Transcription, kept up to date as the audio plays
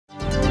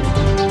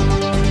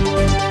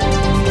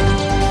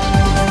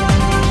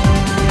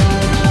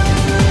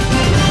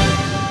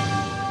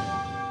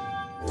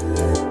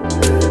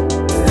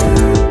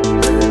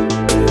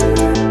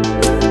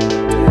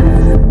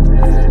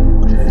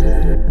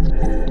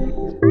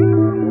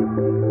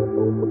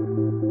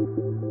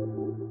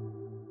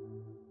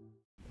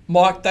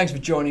Mike, thanks for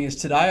joining us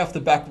today off the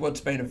back of what's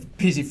been a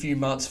busy few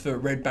months for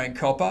Redbank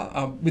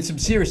Copper, with some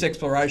serious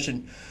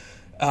exploration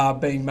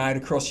being made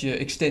across your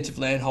extensive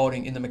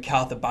landholding in the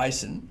McArthur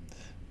Basin.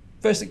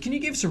 Firstly, can you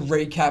give us a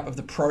recap of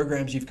the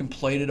programs you've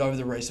completed over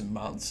the recent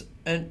months,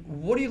 and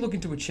what are you looking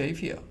to achieve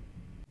here?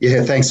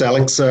 Yeah, thanks,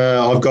 Alex.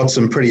 I've got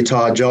some pretty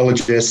tired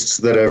geologists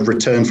that have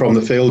returned from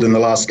the field in the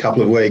last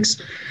couple of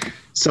weeks.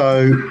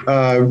 So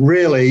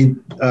really,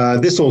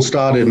 this all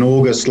started in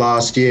August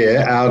last year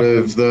out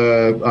of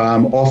the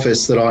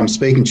office that I'm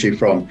speaking to you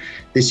from.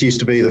 This used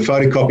to be the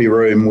photocopy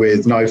room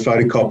with no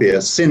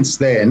photocopier. Since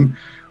then,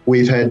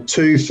 we've had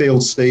 2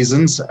 field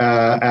seasons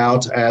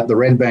out at the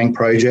Redbank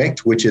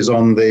project, which is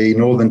on the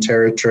Northern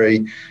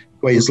Territory,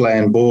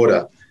 Queensland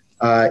border.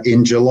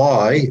 In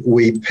July,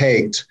 we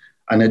pegged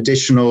an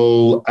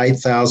additional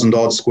 8,000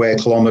 odd square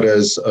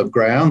kilometres of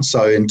ground.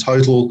 So in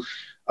total,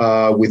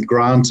 with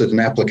granted and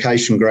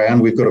application ground,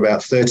 we've got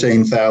about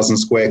 13,000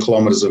 square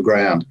kilometres of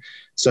ground.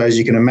 So as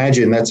you can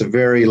imagine, that's a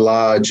very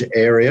large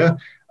area.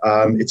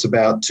 It's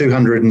about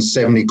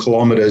 270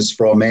 kilometres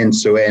from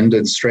end to end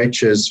and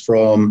stretches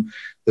from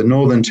the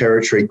Northern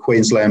Territory,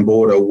 Queensland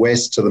border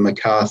west to the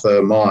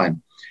McArthur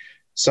mine.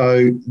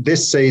 So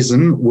this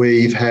season,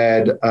 we've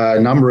had a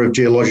number of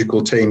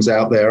geological teams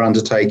out there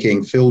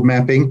undertaking field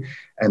mapping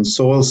and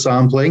soil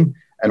sampling,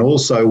 and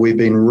also we've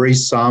been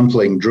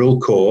resampling drill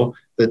core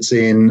that's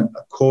in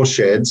core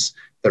sheds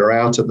that are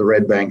out at the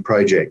Redbank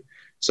project.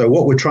 So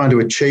what we're trying to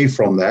achieve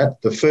from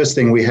that, the first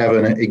thing, we have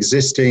an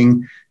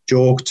existing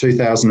JORC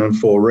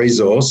 2004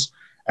 resource,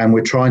 and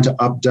we're trying to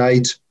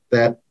update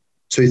that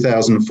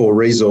 2004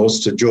 resource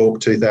to JORC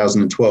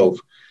 2012.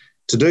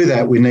 To do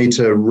that, we need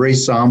to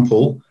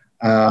resample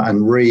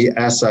and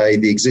re-assay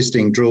the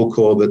existing drill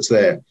core that's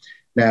there.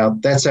 Now,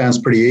 that sounds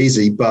pretty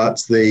easy,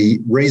 but the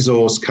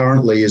resource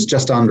currently is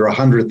just under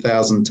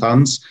 100,000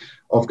 tonnes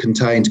of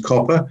contained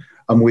copper,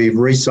 and we've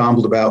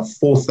resampled about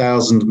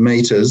 4,000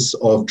 metres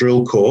of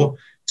drill core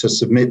to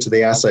submit to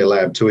the assay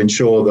lab to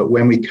ensure that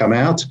when we come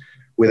out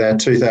with our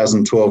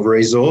 2012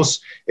 resource,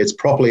 it's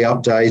properly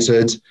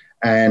updated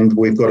and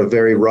we've got a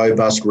very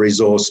robust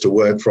resource to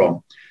work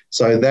from.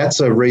 So that's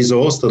a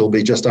resource that'll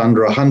be just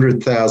under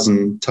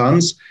 100,000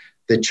 tonnes.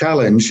 The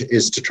challenge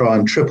is to try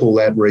and triple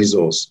that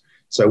resource.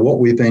 So what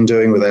we've been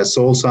doing with our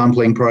soil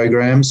sampling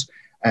programs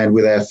and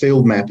with our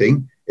field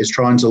mapping is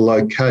trying to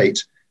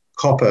locate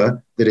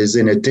copper that is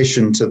in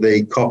addition to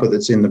the copper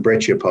that's in the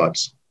breccia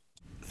pipes.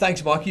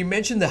 Thanks, Mike. You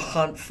mentioned the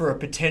hunt for a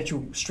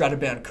potential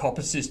stratabound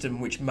copper system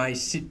which may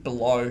sit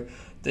below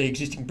the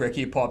existing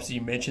breccia pipes that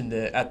you mentioned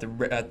there at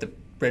the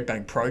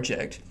Redbank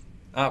project.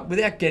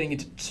 Without getting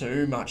into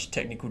too much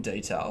technical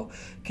detail,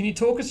 can you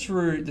talk us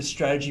through the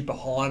strategy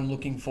behind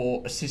looking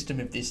for a system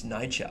of this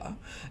nature,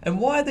 and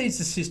why are these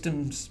the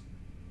systems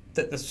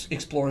that the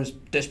explorers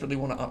desperately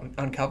want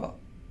to uncover?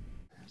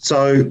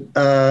 So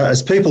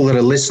as people that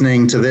are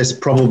listening to this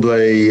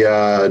probably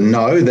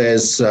know,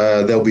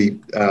 there'll be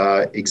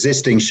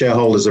existing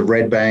shareholders of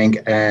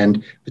Redbank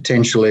and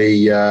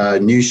potentially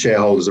new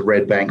shareholders of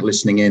Redbank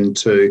listening in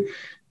to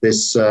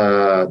this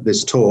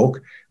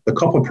talk. The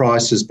copper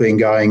price has been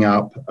going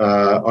up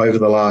over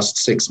the last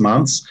 6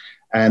 months,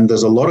 and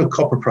there's a lot of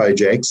copper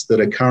projects that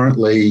are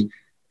currently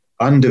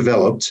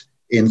undeveloped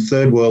in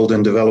third world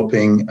and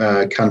developing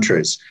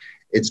countries.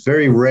 It's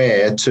very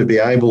rare to be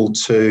able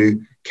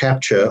to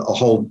capture a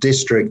whole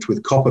district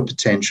with copper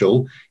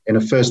potential in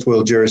a first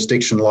world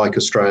jurisdiction like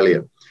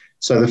Australia.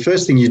 So the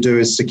first thing you do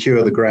is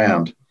secure the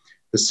ground.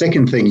 The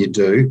second thing you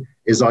do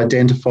is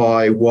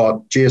identify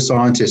what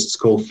geoscientists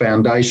call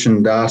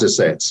foundation data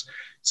sets.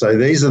 So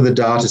these are the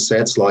data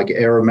sets like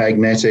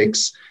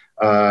aeromagnetics,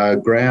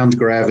 ground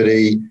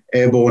gravity,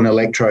 airborne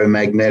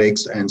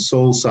electromagnetics, and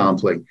soil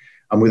sampling.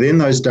 And within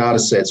those data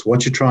sets,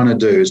 what you're trying to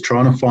do is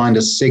trying to find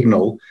a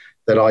signal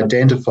that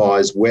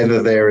identifies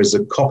whether there is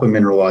a copper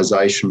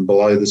mineralization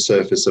below the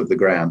surface of the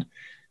ground.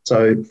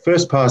 So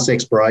first pass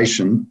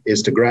exploration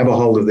is to grab a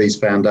hold of these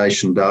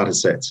foundation data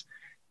sets.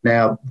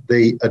 Now,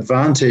 the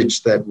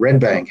advantage that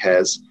Redbank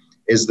has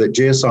is that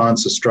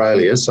Geoscience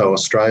Australia, so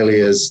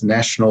Australia's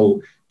National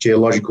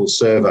Geological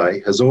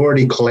Survey, has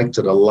already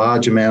collected a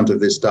large amount of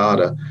this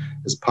data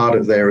as part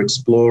of their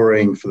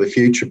Exploring for the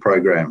Future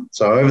program.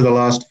 So over the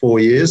last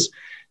 4 years,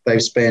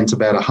 they've spent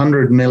about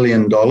 $100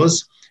 million,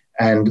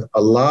 and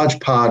a large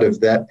part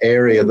of that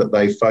area that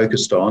they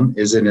focused on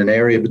is in an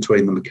area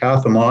between the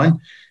McArthur mine,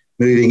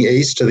 moving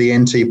east to the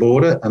NT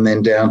border and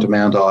then down to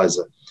Mount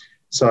Isa.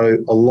 So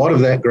a lot of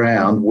that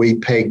ground we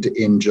pegged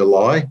in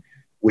July,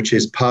 which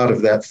is part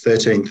of that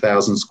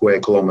 13,000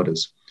 square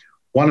kilometres.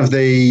 One of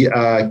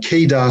the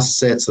key data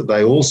sets that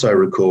they also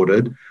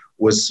recorded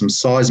was some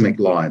seismic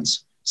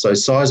lines. So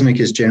seismic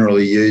is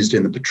generally used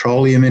in the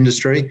petroleum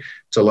industry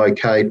to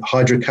locate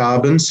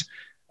hydrocarbons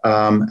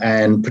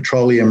and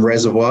petroleum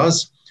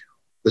reservoirs.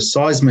 The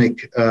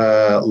seismic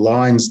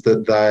lines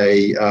that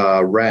they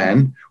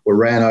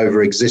ran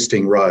over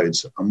existing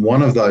roads, and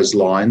one of those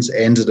lines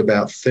ended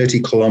about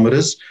 30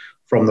 kilometres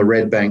from the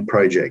Redbank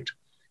project.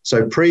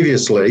 So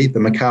previously, the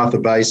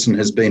McArthur Basin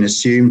has been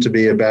assumed to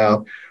be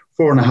about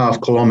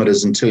 4.5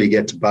 kilometres until you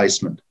get to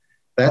basement.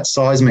 That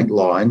seismic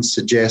line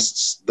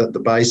suggests that the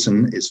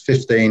basin is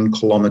 15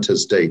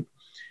 kilometres deep.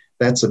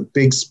 That's a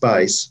big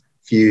space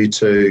for you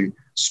to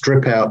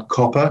strip out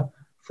copper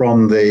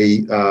from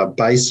the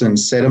basin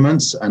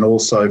sediments and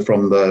also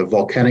from the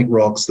volcanic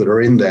rocks that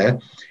are in there,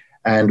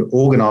 and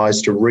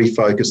organise to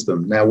refocus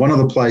them. Now, one of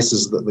the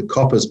places that the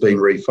copper's been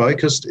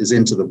refocused is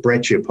into the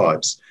breccia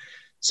pipes.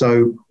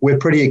 So we're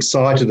pretty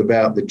excited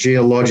about the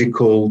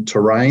geological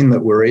terrain that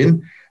we're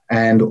in,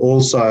 and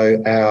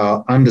also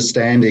our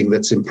understanding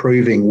that's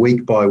improving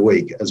week by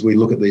week as we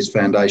look at these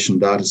foundation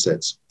data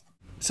sets.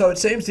 So it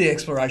seems the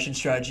exploration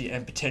strategy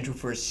and potential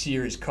for a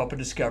serious copper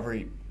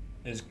discovery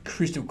is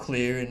crystal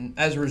clear, and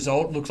as a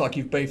result, looks like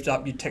you've beefed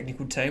up your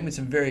technical team with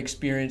some very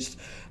experienced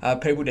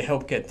people to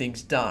help get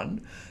things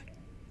done.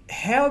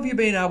 How have you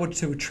been able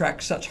to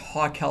attract such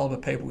high caliber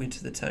people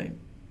into the team?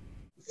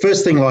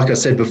 First thing, like I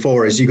said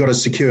before, is you've got to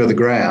secure the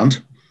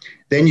ground.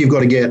 Then you've got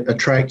to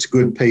attract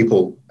good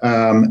people,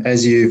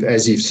 as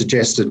you've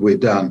suggested we've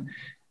done.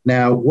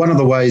 Now, one of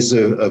the ways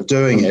of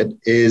doing it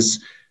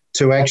is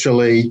to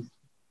actually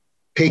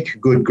pick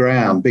good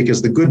ground,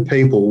 because the good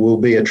people will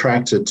be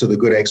attracted to the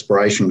good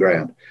exploration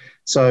ground.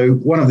 So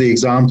one of the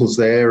examples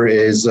there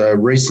is a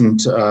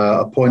recent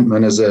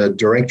appointment as a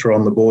director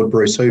on the board,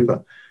 Bruce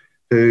Hooper,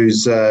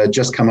 who's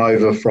just come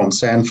over from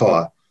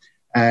Sandfire.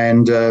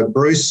 And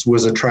Bruce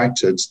was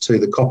attracted to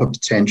the copper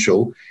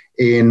potential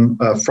in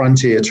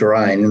frontier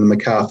terrain in the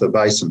McArthur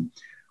Basin.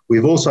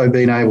 We've also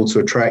been able to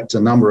attract a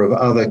number of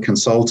other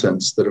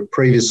consultants that have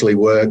previously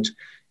worked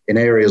in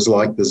areas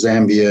like the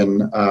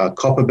Zambian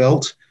copper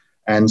belt.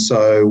 And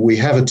so we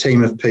have a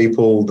team of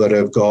people that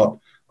have got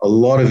a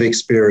lot of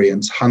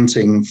experience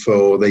hunting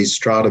for these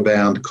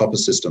strata-bound copper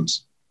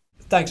systems.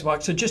 Thanks,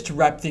 Mike. So just to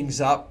wrap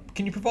things up,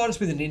 can you provide us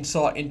with an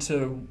insight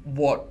into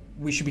what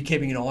we should be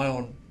keeping an eye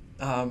on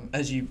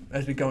as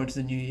we go into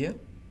the new year?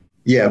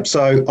 Yeah,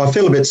 so I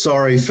feel a bit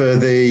sorry for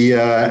the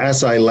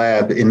assay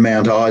lab in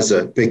Mount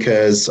Isa,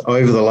 because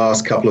over the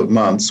last couple of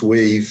months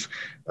we've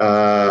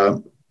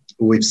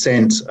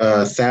sent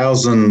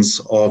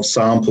thousands of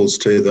samples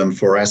to them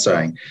for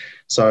assaying.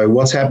 So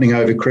what's happening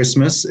over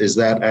Christmas is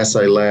that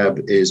assay lab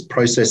is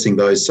processing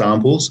those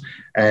samples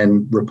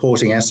and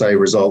reporting assay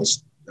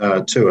results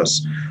to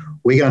us.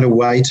 We're going to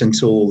wait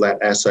until that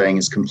assaying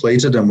is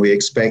completed, and we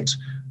expect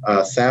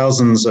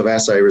thousands of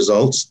assay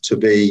results to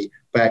be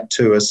back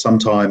to us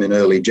sometime in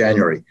early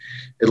January.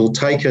 It'll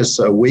take us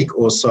a week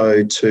or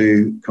so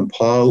to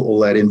compile all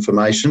that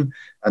information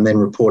and then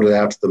report it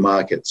out to the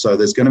market. So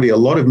there's going to be a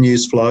lot of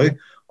news flow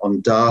on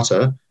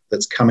data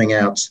that's coming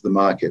out to the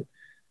market.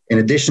 In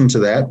addition to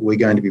that, we're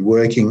going to be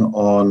working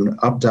on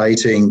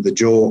updating the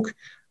JORC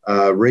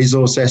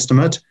resource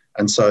estimate,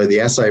 and so the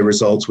assay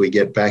results we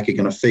get back are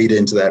going to feed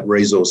into that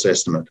resource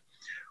estimate.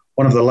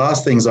 One of the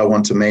last things I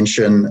want to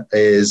mention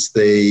is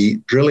the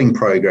drilling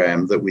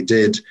program that we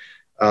did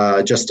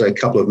just a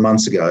couple of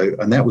months ago,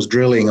 and that was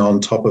drilling on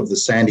top of the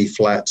Sandy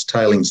Flats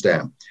tailings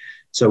dam.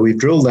 So we've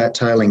drilled that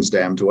tailings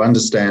dam to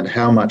understand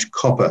how much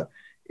copper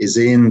is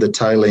in the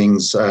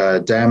tailings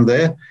dam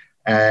there,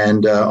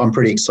 and I'm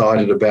pretty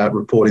excited about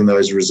reporting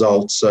those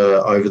results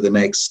over the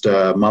next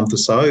month or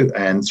so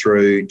and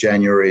through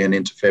January and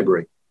into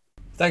February.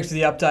 Thanks for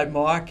the update,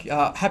 Mike.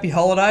 Happy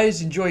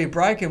holidays, enjoy your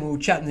break, and we'll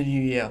chat in the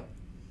new year.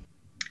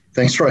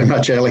 Thanks very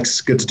much,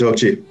 Alex. Good to talk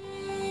to you.